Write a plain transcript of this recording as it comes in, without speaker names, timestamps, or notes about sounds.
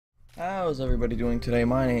How's everybody doing today?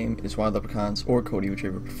 My name is Wild Leprechauns, or Cody,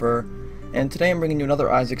 whichever you prefer, and today I'm bringing you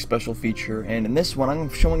another Isaac special feature, and in this one I'm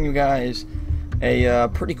showing you guys a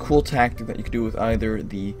pretty cool tactic that you could do with either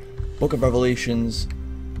the Book of Revelations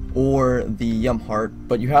or the Yum Heart,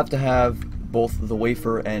 but you have to have both the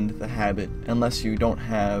wafer and the habit, unless you don't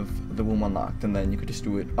have the womb unlocked, and then you could just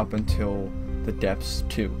do it up until the depths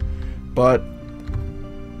too. But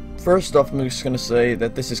first off, I'm just going to say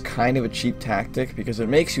that this is kind of a cheap tactic because it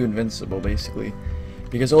makes you invincible, basically.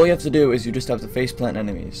 Because all you have to do is you just have to face plant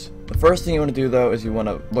enemies. The first thing you want to do, though, is you want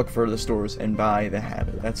to look for the stores and buy the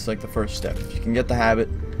habit. That's like the first step. If you can get the habit,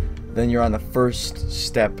 then you're on the first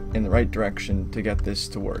step in the right direction to get this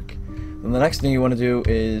to work. Then the next thing you want to do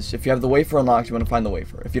is, if you have the wafer unlocked, you want to find the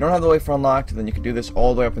wafer. If you don't have the wafer unlocked, then you can do this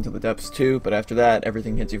all the way up until the depths too, but after that,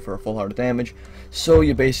 everything hits you for a full heart of damage. So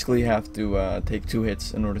you basically have to take 2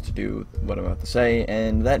 hits in order to do what I'm about to say,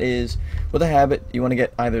 and that is, with a habit, you want to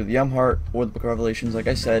get either the Yum Heart or the Book of Revelations, like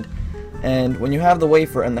I said, and when you have the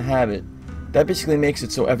wafer and the habit, that basically makes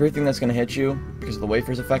it so everything that's going to hit you, because the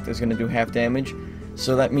wafer's effect is going to do half damage.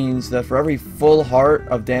 So that means that for every full heart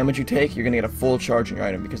of damage you take, you're going to get a full charge in your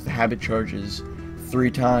item, because the habit charges 3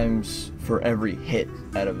 times for every hit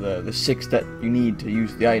out of the 6 that you need to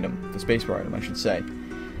use the item, the spacebar item, I should say.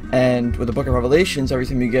 And with the Book of Revelations, every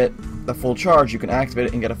time you get the full charge, you can activate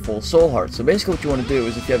it and get a full soul heart. So basically what you want to do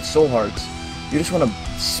is, if you have soul hearts, you just want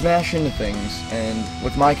to smash into things, and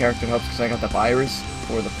with my character it helps because I got the virus,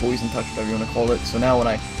 or the poison touch, whatever you want to call it. So now when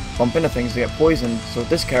I bump into things, they get poisoned. So with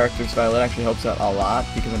this character style, it actually helps out a lot,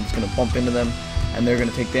 because I'm just going to bump into them and they're going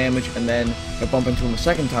to take damage, and then if I bump into them a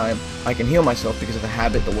second time, I can heal myself because of the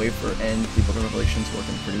habit, the wafer, and the Book of Revelations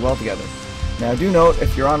working pretty well together. Now do note,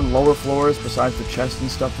 if you're on lower floors besides the chest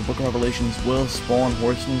and stuff, the Book of Revelations will spawn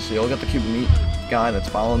horsemen, so you'll get the cube meat guy that's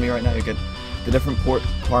following me right now. You get the different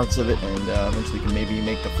parts of it, and eventually you can maybe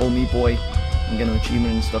make the full meat boy and get an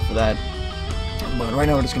achievement and stuff for that. But right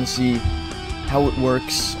now we're just going to see how it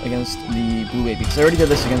works against the blue baby, because I already did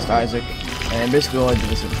this against Isaac, and basically all I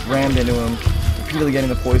did is I just rammed into him, repeatedly getting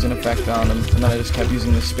the poison effect on him, and then I just kept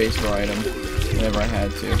using the spacebar item whenever I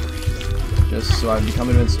had to, just so I'd become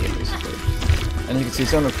invincible, basically. And you can see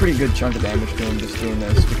it's done a pretty good chunk of damage to him just doing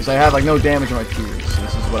this, because I have like no damage on my peers, so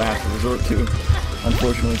this is what I have to resort to,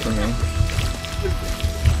 unfortunately for me.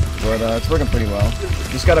 But it's working pretty well.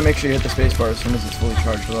 You just gotta make sure you hit the spacebar as soon as it's fully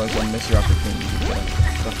charged, otherwise you'll miss your opportunity to get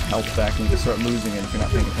the health back and you can start losing it if you're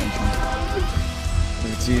not paying attention. As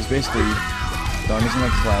you can see, he's basically done. He's in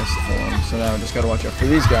like his last form, so now I just gotta watch out for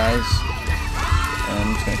these guys. And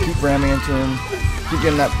I'm just gonna keep ramming into him, keep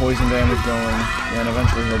getting that poison damage going, and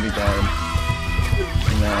eventually he'll be dead.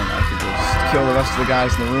 And then I can just kill the rest of the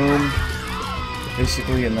guys in the room,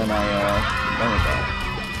 basically, and then I'm done with that.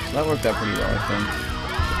 So that worked out pretty well, I think.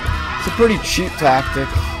 It's a pretty cheap tactic,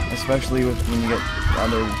 especially when you get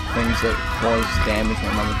other things that cause damage when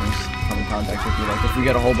other things come in contact with you. Like if we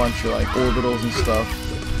get a whole bunch of like orbitals and stuff,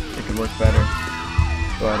 it could work better.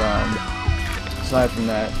 But aside from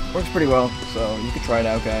that, it works pretty well, so you could try it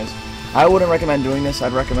out, guys. I wouldn't recommend doing this.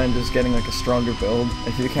 I'd recommend just getting like a stronger build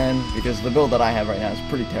if you can, because the build that I have right now is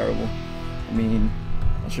pretty terrible. I mean,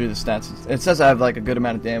 I'll show you the stats. It says I have like a good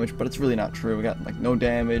amount of damage, but it's really not true. We got like no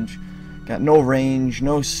damage, got no range,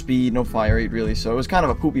 no speed, no fire rate really, so it was kind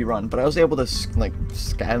of a poopy run, but I was able to like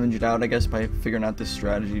scavenge it out, I guess, by figuring out this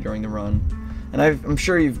strategy during the run. And I'm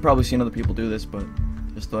sure you've probably seen other people do this, but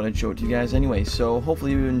just thought I'd show it to you guys anyway. So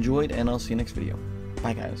hopefully you enjoyed, and I'll see you next video.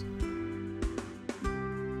 Bye, guys.